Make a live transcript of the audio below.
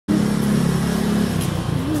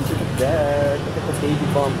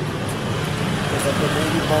bump. Because of the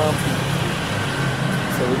baby bump.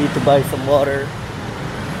 So we need to buy some water.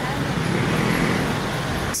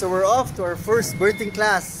 So we're off to our first birthing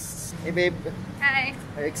class. Hey babe. Hi.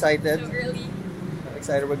 Are you excited? So early. I'm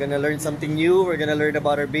excited. We're gonna learn something new. We're gonna learn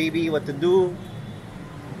about our baby, what to do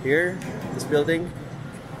here, this building.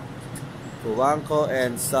 Polanco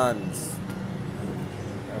and Sons.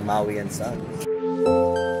 Or Maui and Sons.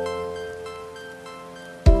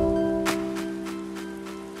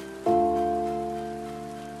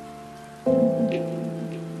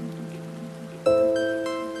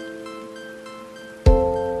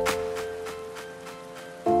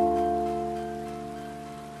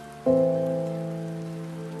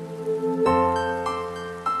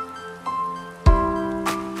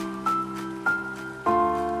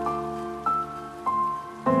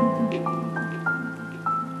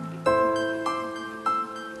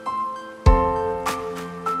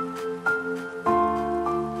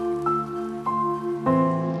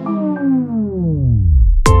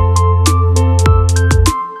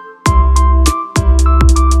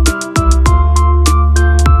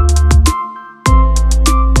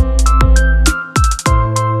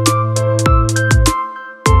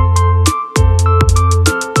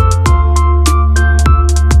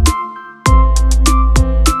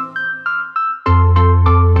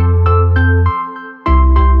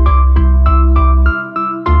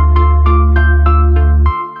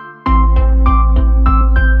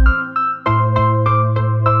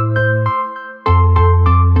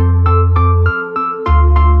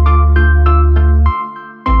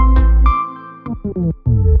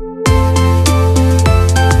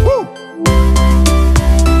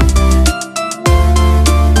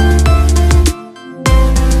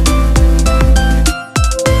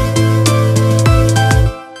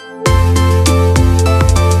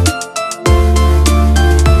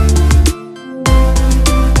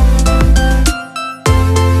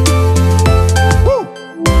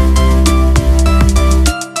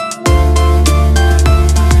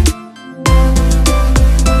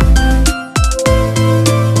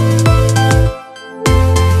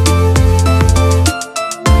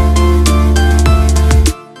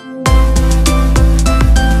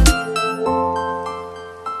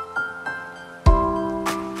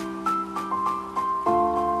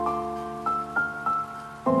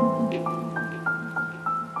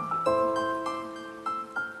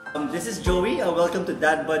 This is Joey. Welcome to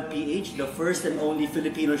Dad Bud PH, the first and only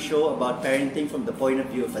Filipino show about parenting from the point of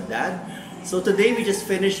view of a dad. So today we just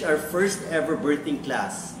finished our first ever birthing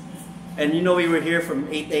class. And you know we were here from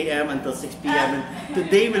 8 a.m. until 6 p.m. And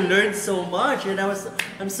today we learned so much, and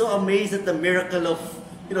I'm so amazed at the miracle of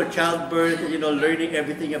childbirth and learning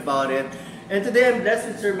everything about it. And today I'm blessed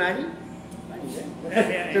with Sir Manny.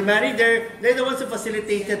 Sir Manny, they're the ones who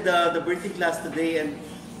facilitated the birthing class today, and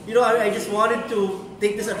I just wanted to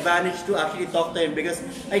take this advantage to actually talk to him because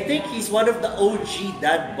I think he's one of the OG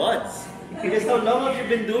dad buds. Because how long have you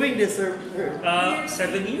been doing this, sir?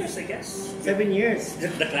 7 years, I guess. 7 years.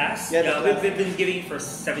 The class? Yeah, we've been giving for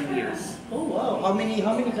 7 years. Oh wow! How many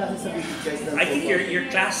classes have you guys done? I think you're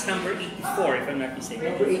class number 84, if I'm not mistaken.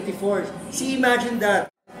 Number 84. See, imagine that.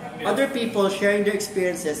 Other people sharing their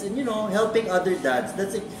experiences and helping other dads.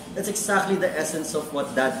 That's exactly the essence of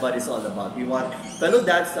what Dad Bud is all about. We want fellow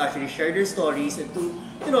dads to actually share their stories and to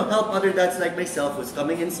help other dads like myself who's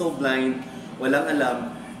coming in so blind, walang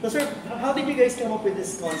alam. So sir, how did you guys come up with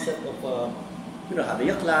this concept of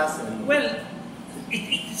having a class? And well,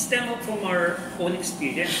 it stemmed from our own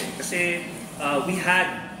experience. Kasi we had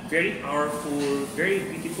very powerful, very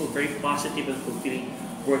beautiful, very positive and fulfilling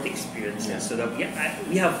work experiences. Yeah. So that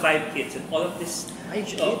we have 5 kids, and all of this,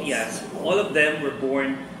 yes, all of them were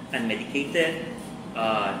born unmedicated,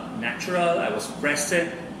 natural. I was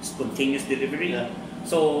present, spontaneous delivery. Yeah.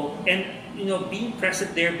 So being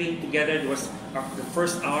present there, being together, was the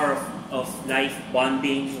first hour of life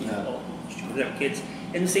bonding with our kids,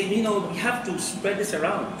 and saying we have to spread this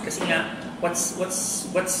around. Kasi nga,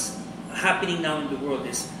 what's happening now in the world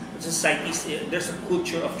is societies, there's a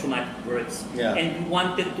culture of traumatic births, and we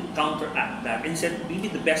wanted to counteract that and said maybe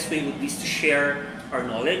the best way would be to share our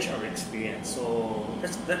knowledge, our experience. So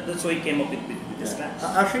that's why we came up with this class.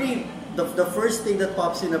 Actually, the first thing that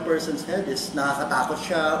pops in a person's head is nakakatakot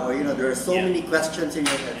siya, or there are so many questions in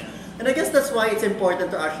your head. And I guess that's why it's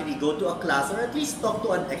important to actually go to a class or at least talk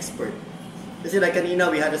to an expert. Kasi like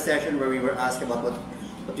kanina, we had a session where we were asked about what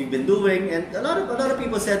we've been doing, and a lot of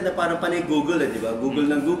people said na parang panay Google, di ba? Google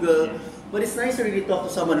ng Google. But it's nice to really talk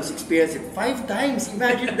to someone who's experienced it 5 times.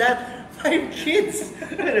 Imagine that, 5 kids,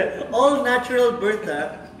 all natural birth,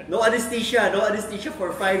 no anesthesia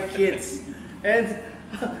for 5 kids. And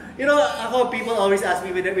You know, ako, people always ask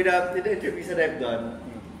me with the interviews that I've done,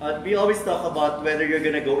 we always talk about whether you're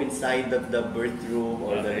gonna go inside the birth room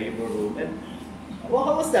or the labor room. And well,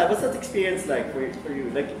 how was that? What's that experience like for you?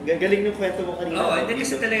 Like, galing yung kwento mo kanina. Oh, hindi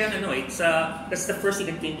kasi talagang it's that's the first thing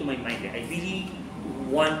that came to my mind. I really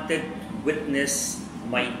wanted witness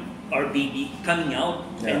our baby coming out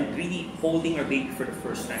and really holding our baby for the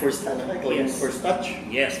first time. First time, like, yes. First touch?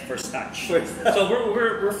 Yes, first touch. First touch. So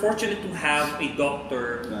we're fortunate to have a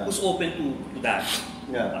doctor who's open to that.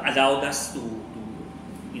 Allowed us to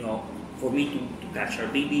for me to catch our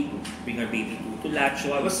baby, to bring our baby to latch.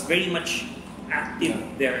 So I was very much active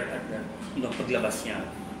there at the paglabas niya.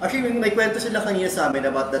 Actually, may kwento sila kanina sa amin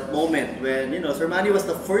about that moment when, Sir Manny was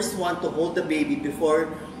the first one to hold the baby before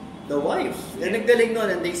the wife. And naggaling nun,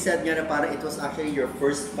 and they said nga na parang it was actually your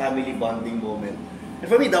first family bonding moment. And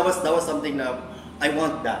for me, that was something na I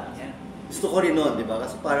want that. Yeah. Gusto ko rin nun, di ba?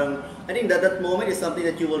 Kasi parang, I think that moment is something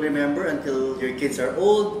that you will remember until your kids are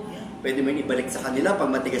old. Pwede mo ibalik sa kanila pag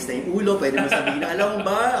matigas na yung ulo. Pwede mo sabihin na, alam mo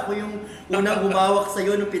ba, ako yung unang humawak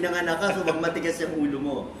sa'yo nung pinanganak ka, so pag matigas yung ulo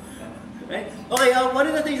mo. Right? Okay, one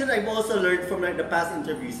of the things that I've also learned from the past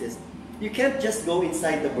interviews is, you can't just go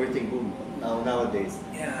inside the birthing room nowadays.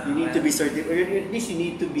 Yeah, you need to be certain, or at least you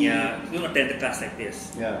need to be... Yeah, you attend a class like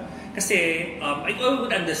this. Yeah. Kasi, I would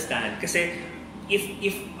understand, kasi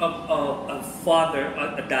if a father,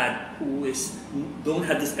 a dad who don't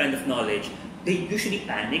have this kind of knowledge, they usually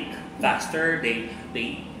panic faster, they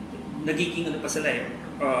nagiging pa sila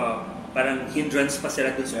parang hindrance pa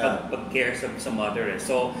sila dun sa pag-care sa mother.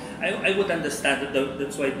 So, I would understand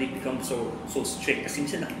that's why they become so strict. Kasi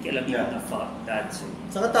minsan nakikialam yung dad.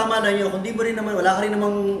 Saka tama na yun, kung di mo rin naman, wala ka rin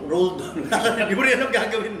namang role doon. Di mo rin alam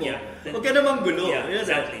gagawin mo. Huwag ka namang gulo. Yeah,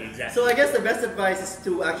 exactly. So, I guess the best advice is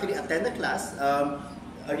to actually attend the class.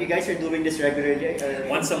 You guys are doing this regularly?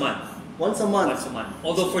 Once a month. Once a month? Once a month.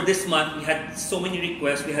 Although for this month, we had so many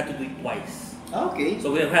requests, we had to do it twice. Okay.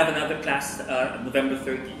 So we'll have another class November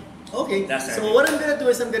 30. Okay, so what I'm gonna do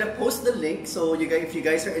is I'm gonna post the link. So if you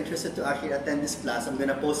guys are interested to actually attend this class, I'm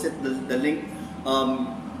gonna post the link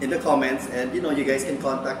in the comments, and you guys can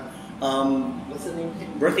contact. What's the name?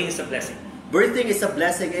 Birthing is a blessing. Birthing is a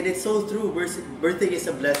blessing, and it's so true. Birthing is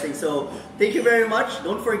a blessing. So thank you very much.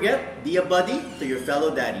 Don't forget, be a buddy to your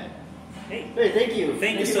fellow daddy. Hey, thank you.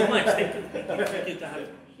 Thank you so much. Thank you to have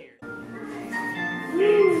me here.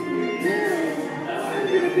 I'm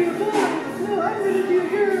gonna be a boy. No, I'm gonna be a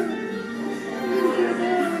girl.